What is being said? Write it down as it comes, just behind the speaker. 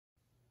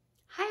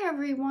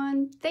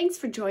everyone. Thanks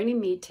for joining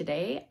me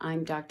today.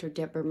 I'm Dr.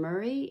 Deborah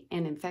Murray,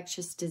 an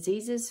infectious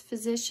diseases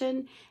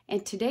physician,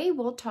 and today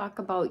we'll talk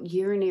about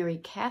urinary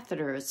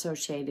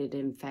catheter-associated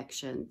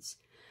infections.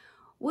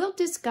 We'll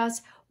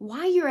discuss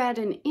why you're at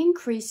an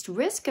increased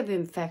risk of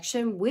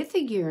infection with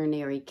a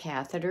urinary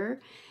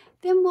catheter.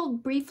 Then we'll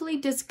briefly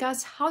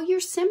discuss how your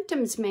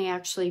symptoms may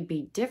actually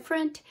be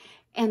different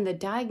and the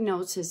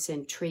diagnosis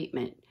and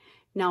treatment.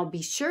 Now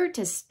be sure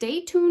to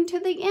stay tuned to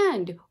the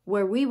end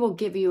where we will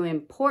give you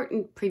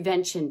important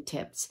prevention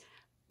tips.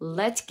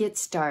 Let's get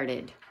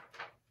started.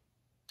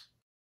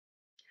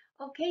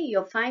 Okay,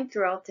 you'll find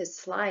throughout this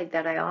slide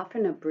that I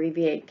often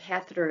abbreviate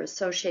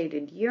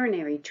catheter-associated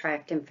urinary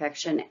tract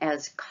infection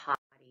as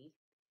CAUTI.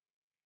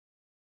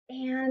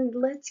 And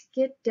let's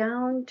get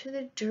down to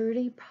the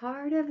dirty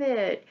part of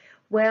it.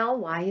 Well,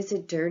 why is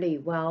it dirty?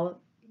 Well,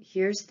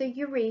 here's the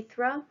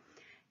urethra.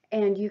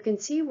 And you can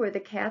see where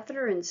the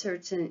catheter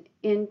inserts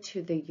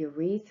into the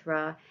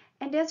urethra.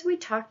 And as we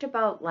talked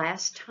about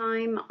last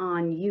time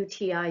on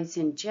UTIs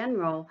in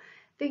general,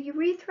 the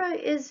urethra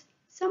is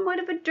somewhat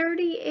of a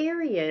dirty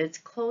area. It's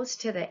close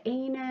to the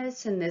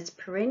anus, and this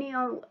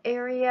perineal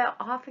area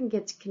often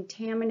gets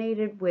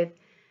contaminated with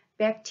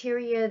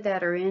bacteria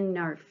that are in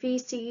our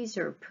feces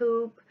or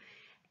poop.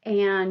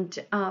 And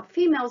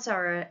females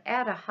are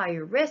at a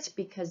higher risk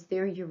because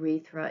their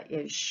urethra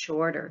is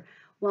shorter.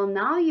 Well,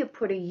 now you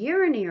put a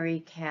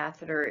urinary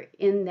catheter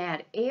in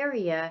that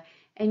area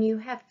and you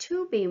have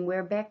tubing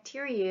where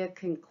bacteria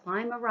can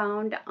climb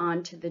around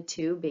onto the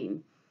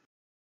tubing.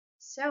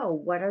 So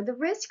what are the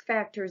risk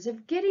factors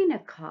of getting a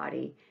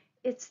CAUTI?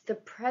 It's the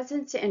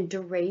presence and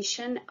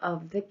duration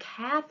of the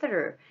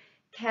catheter.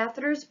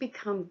 Catheters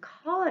become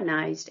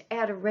colonized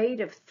at a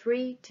rate of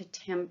 3 to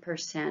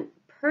 10%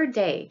 per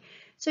day.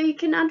 So you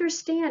can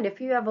understand if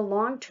you have a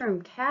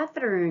long-term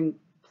catheter in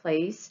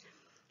place,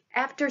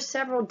 after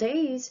several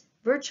days,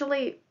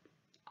 virtually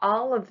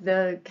all of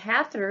the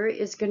catheter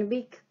is going to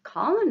be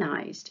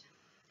colonized.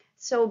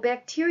 So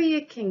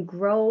bacteria can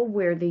grow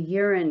where the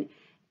urine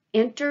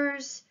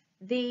enters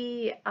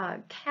the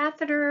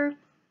catheter.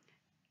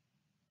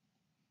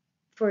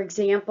 For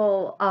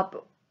example,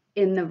 up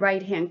in the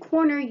right-hand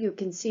corner, you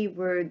can see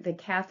where the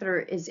catheter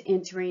is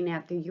entering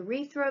at the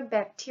urethra.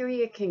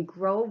 Bacteria can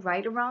grow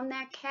right around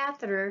that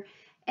catheter,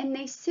 and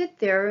they sit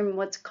there in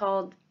what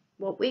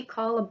we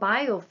call a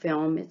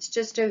biofilm. It's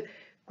just a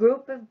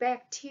group of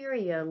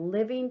bacteria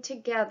living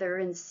together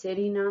and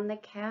sitting on the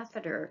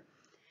catheter.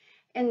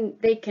 And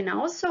they can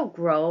also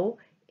grow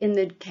in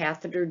the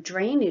catheter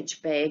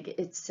drainage bag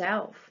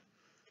itself.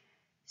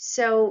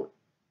 So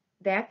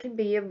that can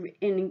be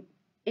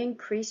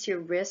increase your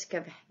risk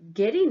of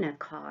getting a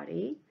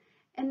CAUTI,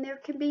 and there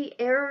can be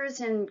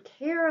errors in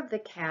care of the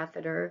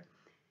catheter.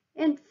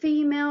 In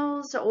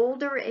females,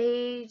 older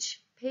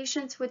age,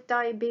 patients with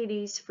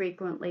diabetes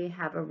frequently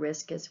have a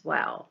risk as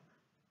well.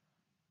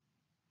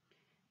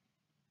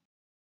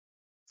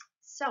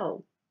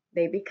 So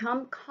they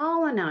become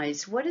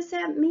colonized. What does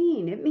that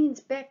mean? It means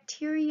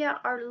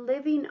bacteria are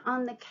living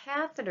on the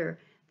catheter.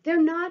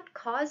 They're not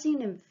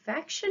causing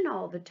infection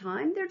all the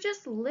time. They're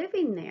just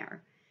living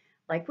there.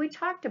 Like we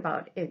talked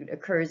about, it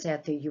occurs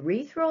at the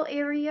urethral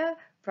area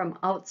from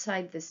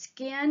outside the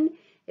skin.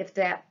 If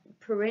that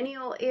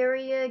perineal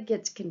area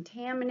gets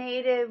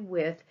contaminated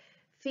with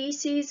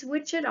feces,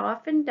 which it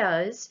often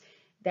does,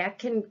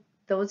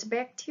 those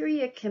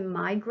bacteria can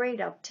migrate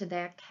up to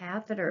that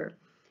catheter,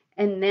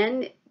 and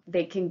then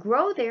they can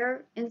grow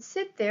there and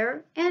sit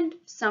there, and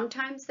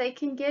sometimes they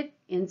can get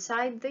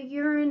inside the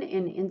urine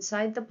and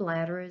inside the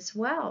bladder as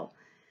well.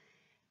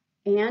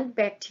 And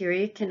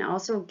bacteria can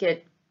also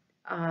get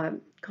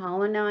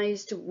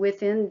colonized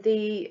within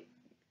the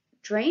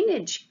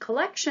drainage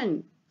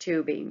collection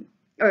tubing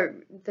or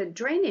the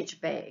drainage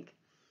bag.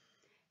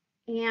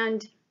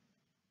 And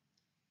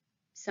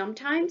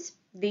sometimes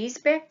these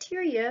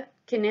bacteria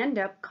can end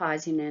up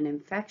causing an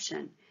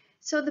infection.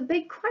 So the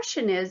big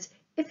question is,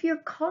 if you're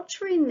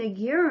culturing the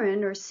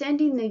urine or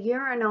sending the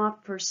urine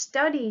off for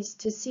studies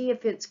to see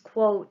if it's,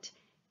 quote,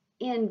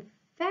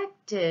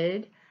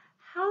 infected,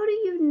 how do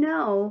you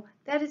know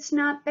that it's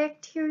not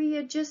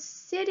bacteria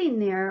just sitting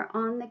there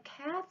on the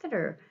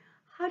catheter?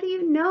 How do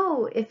you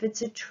know if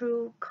it's a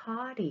true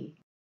CAUTI?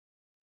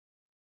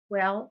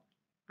 Well,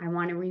 I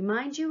want to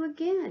remind you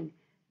again,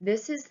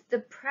 this is the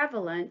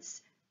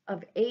prevalence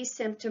of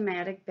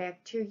asymptomatic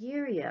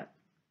bacteriuria.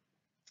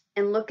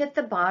 And look at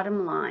the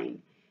bottom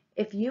line.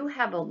 If you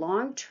have a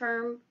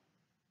long-term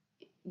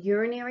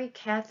urinary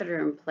catheter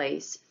in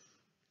place,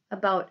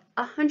 about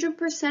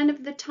 100%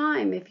 of the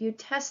time, if you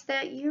test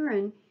that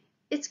urine,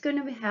 it's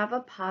going to have a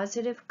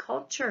positive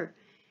culture.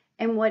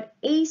 And what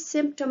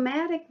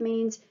asymptomatic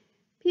means,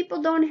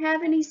 people don't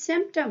have any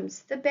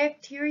symptoms. The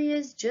bacteria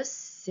is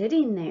just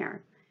sitting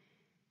there.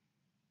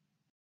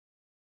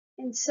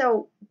 And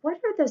so what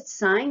are the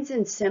signs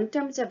and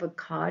symptoms of a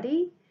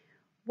CAUTI?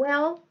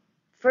 Well,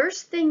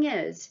 first thing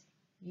is,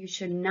 you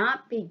should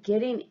not be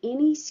getting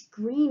any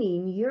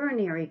screening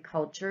urinary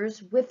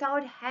cultures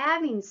without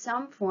having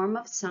some form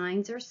of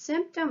signs or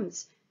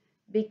symptoms,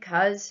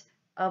 because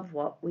of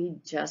what we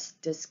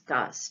just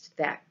discussed,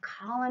 that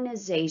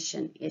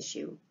colonization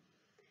issue.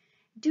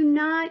 Do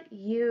not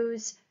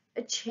use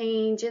a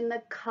change in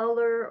the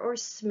color or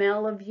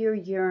smell of your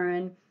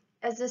urine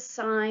as a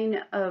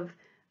sign of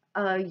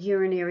a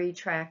urinary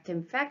tract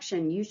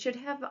infection. You should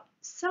have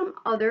some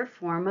other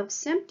form of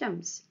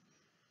symptoms.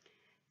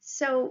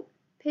 So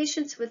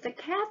patients with a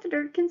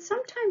catheter can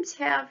sometimes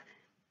have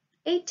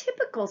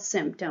atypical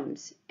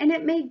symptoms, and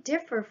it may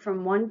differ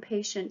from one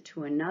patient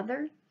to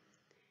another.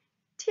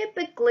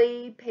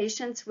 Typically,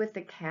 patients with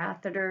a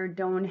catheter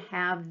don't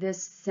have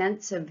this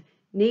sense of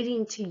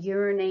needing to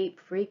urinate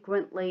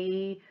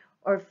frequently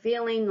or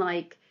feeling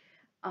like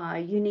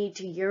you need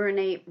to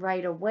urinate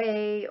right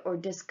away or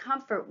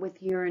discomfort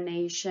with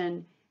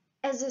urination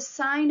as a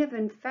sign of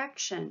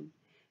infection.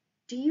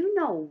 Do you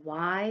know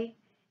why?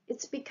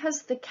 It's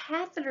because the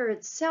catheter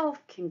itself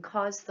can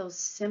cause those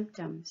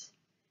symptoms.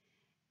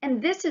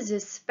 And this is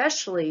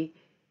especially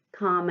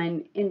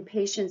common in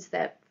patients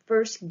that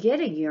first get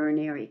a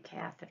urinary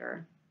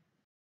catheter.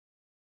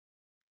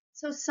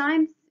 So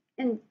signs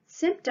and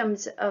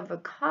symptoms of a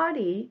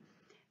CAUTI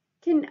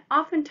can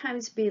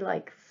oftentimes be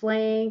like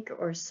flank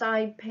or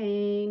side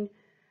pain,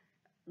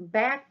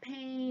 back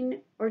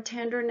pain or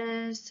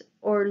tenderness,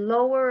 or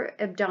lower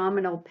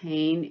abdominal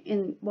pain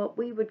in what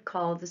we would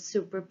call the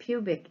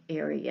suprapubic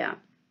area.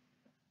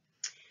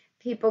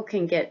 People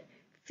can get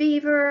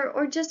fever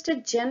or just a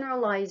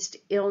generalized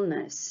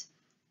illness.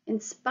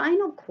 And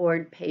spinal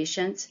cord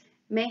patients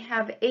may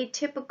have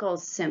atypical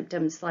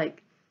symptoms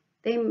like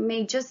they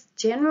may just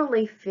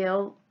generally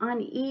feel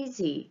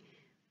uneasy.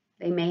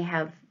 They may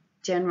have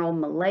general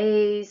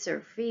malaise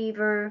or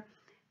fever.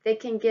 They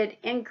can get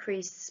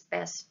increased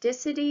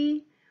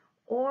spasticity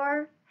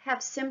or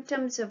have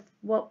symptoms of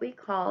what we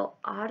call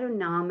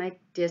autonomic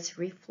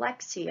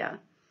dysreflexia.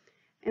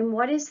 And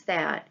what is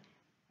that?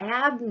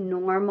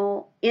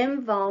 Abnormal,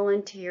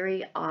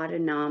 involuntary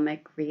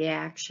autonomic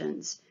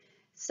reactions,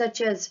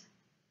 such as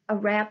a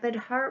rapid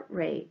heart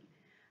rate,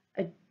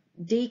 a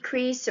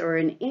decrease or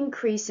an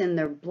increase in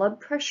their blood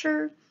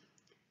pressure,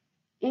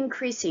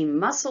 increasing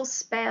muscle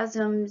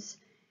spasms,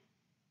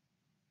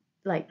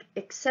 like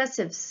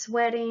excessive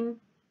sweating.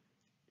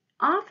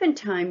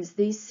 Oftentimes,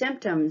 these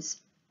symptoms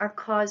are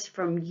caused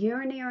from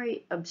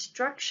urinary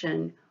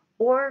obstruction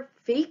or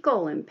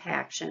fecal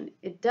impaction.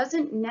 It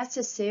doesn't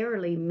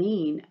necessarily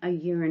mean a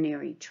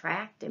urinary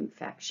tract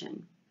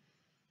infection.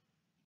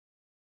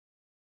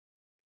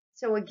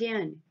 So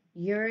again,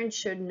 urine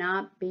should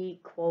not be,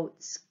 quote,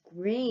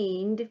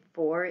 screened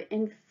for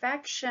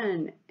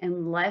infection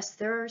unless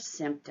there are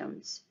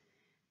symptoms.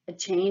 A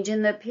change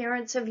in the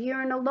appearance of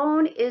urine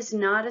alone is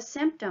not a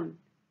symptom.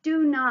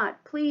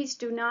 Please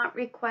do not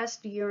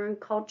request urine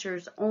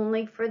cultures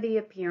only for the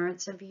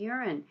appearance of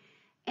urine.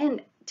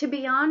 And to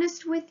be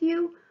honest with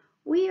you,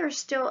 we are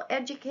still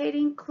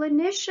educating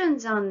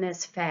clinicians on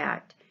this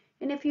fact.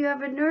 And if you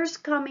have a nurse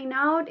coming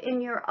out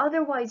and you're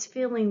otherwise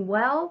feeling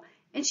well,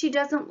 and she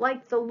doesn't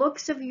like the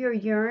looks of your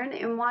urine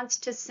and wants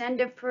to send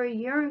it for a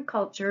urine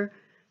culture,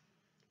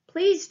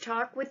 please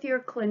talk with your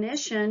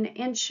clinician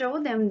and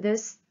show them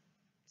this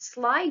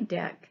slide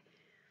deck.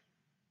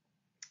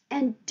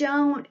 And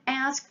don't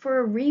ask for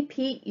a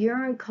repeat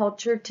urine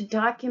culture to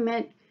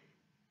document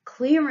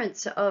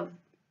clearance of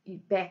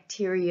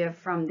bacteria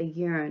from the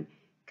urine,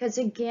 because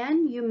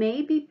again, you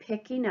may be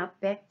picking up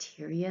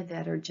bacteria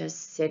that are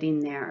just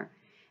sitting there.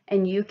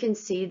 And you can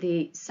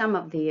see some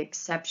of the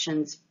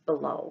exceptions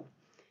below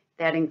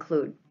that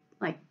include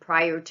like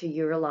prior to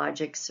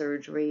urologic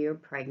surgery or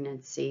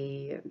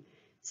pregnancy,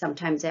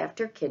 sometimes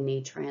after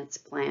kidney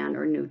transplant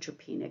or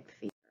neutropenic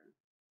fever.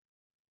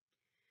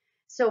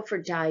 So for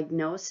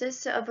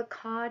diagnosis of a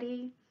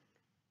CAUTI,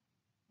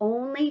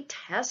 only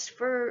test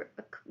for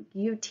a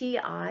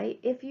UTI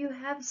if you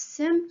have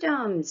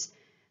symptoms,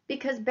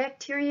 because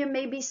bacteria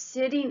may be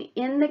sitting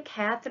in the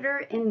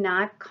catheter and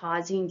not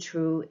causing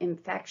true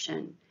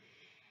infection.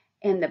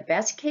 And the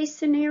best case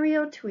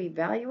scenario to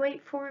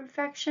evaluate for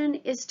infection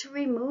is to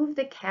remove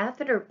the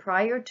catheter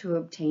prior to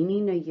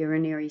obtaining a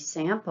urinary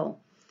sample.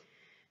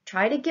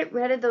 Try to get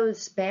rid of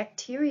those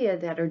bacteria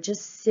that are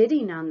just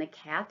sitting on the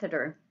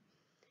catheter.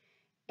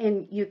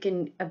 And you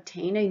can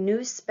obtain a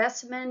new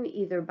specimen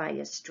either by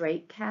a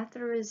straight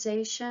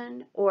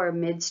catheterization or a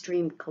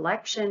midstream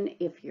collection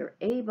if you're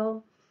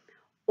able,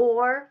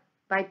 or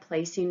by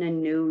placing a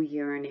new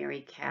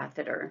urinary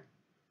catheter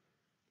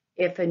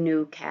if a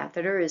new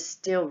catheter is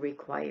still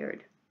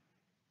required.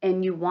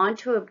 And you want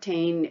to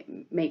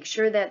make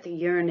sure that the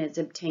urine is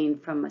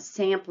obtained from a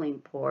sampling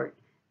port,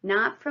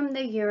 not from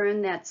the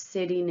urine that's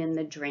sitting in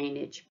the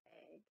drainage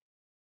bag.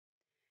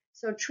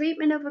 So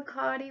treatment of a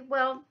CAUTI,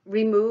 well,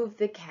 remove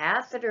the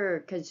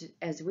catheter, because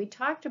as we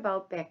talked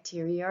about,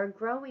 bacteria are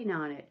growing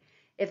on it.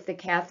 If the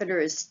catheter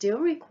is still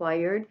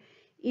required,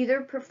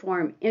 either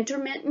perform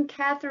intermittent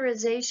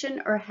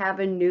catheterization or have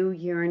a new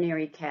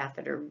urinary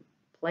catheter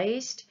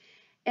placed.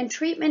 And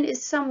treatment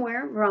is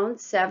somewhere around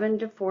 7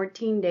 to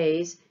 14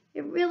 days.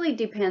 It really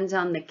depends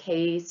on the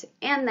case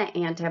and the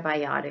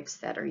antibiotics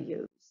that are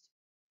used.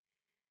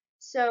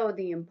 So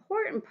the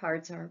important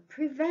parts are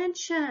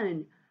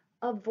prevention.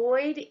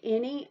 Avoid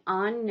any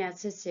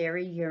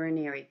unnecessary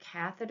urinary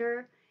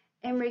catheter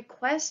and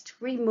request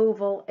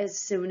removal as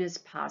soon as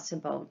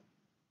possible.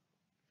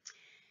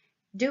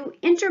 Do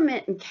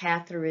intermittent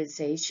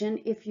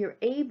catheterization if you're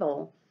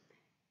able.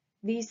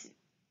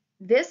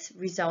 This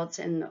results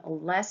in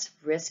less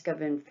risk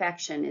of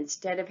infection.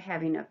 Instead of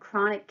having a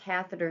chronic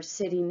catheter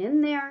sitting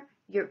in there,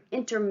 you're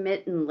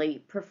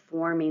intermittently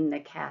performing the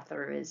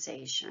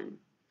catheterization.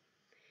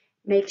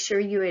 Make sure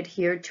you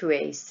adhere to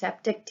a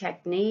septic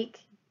technique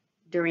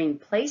during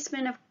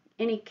placement of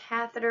any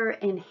catheter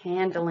and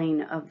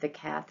handling of the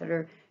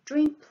catheter.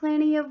 Drink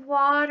plenty of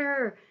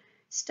water.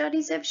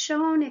 Studies have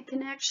shown it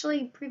can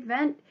actually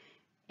prevent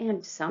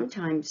and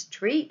sometimes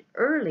treat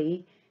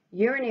early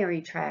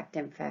urinary tract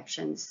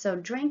infections. So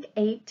drink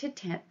 8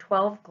 to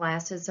 12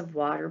 glasses of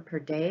water per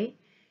day.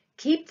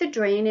 Keep the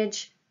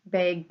drainage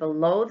bag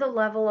below the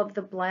level of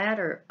the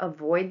bladder.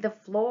 Avoid the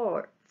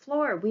floor.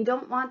 We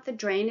don't want the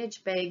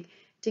drainage bag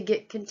to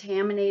get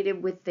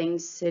contaminated with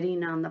things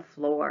sitting on the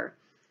floor.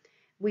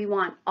 We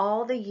want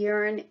all the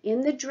urine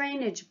in the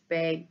drainage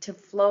bag to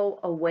flow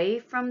away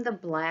from the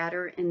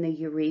bladder and the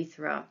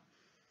urethra.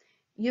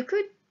 You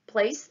could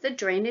place the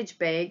drainage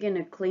bag in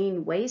a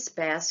clean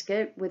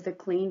wastebasket with a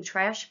clean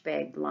trash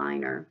bag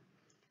liner.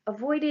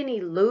 Avoid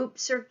any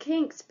loops or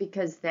kinks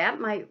because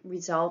that might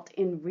result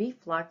in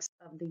reflux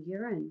of the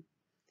urine.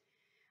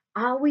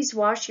 Always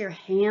wash your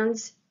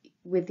hands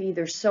with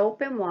either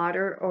soap and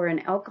water or an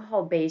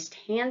alcohol-based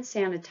hand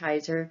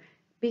sanitizer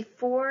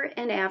before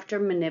and after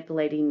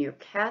manipulating your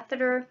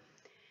catheter.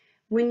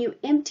 When you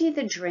empty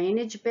the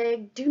drainage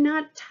bag, do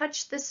not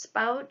touch the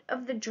spout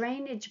of the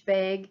drainage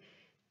bag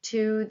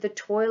to the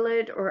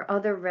toilet or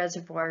other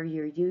reservoir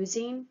you're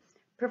using.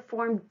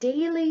 Perform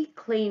daily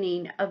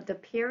cleaning of the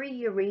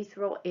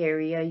periurethral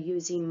area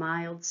using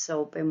mild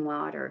soap and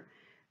water.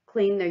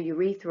 Clean the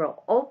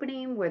urethral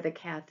opening where the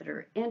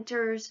catheter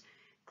enters.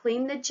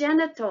 Clean the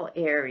genital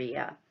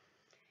area.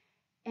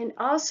 And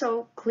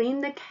also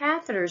clean the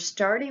catheter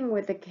starting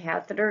where the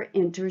catheter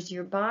enters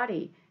your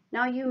body.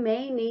 Now you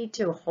may need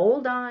to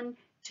hold on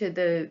to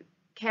the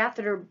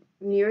catheter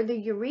near the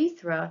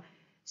urethra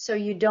so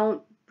you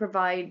don't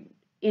provide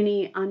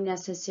any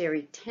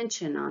unnecessary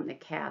tension on the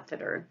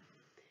catheter.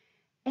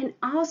 And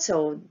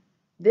also,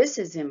 this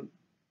is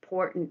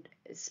important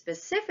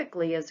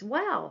specifically as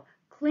well.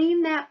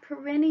 Clean that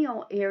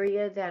perineal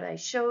area that I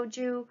showed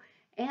you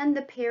and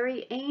the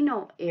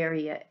perianal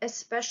area,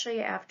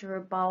 especially after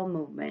a bowel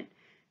movement.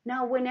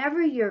 Now,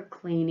 whenever you're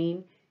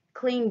cleaning,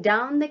 clean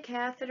down the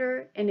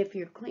catheter, and if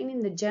you're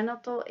cleaning the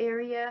genital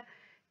area,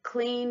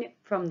 clean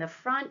from the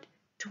front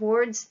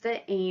towards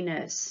the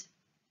anus.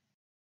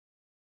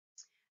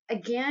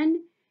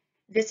 Again,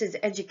 this is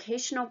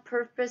educational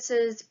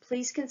purposes.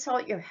 Please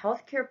consult your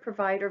healthcare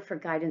provider for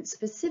guidance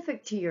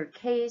specific to your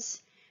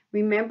case.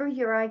 Remember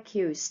your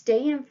IQ.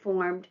 Stay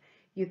informed.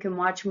 You can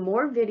watch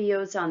more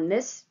videos on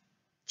this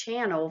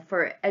channel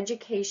for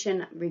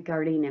education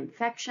regarding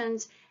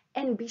infections,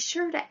 and be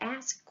sure to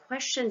ask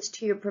questions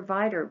to your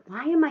provider.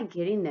 Why am I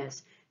getting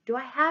this? Do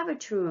I have a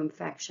true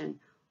infection?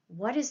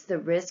 What is the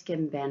risk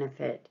and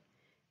benefit?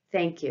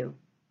 Thank you.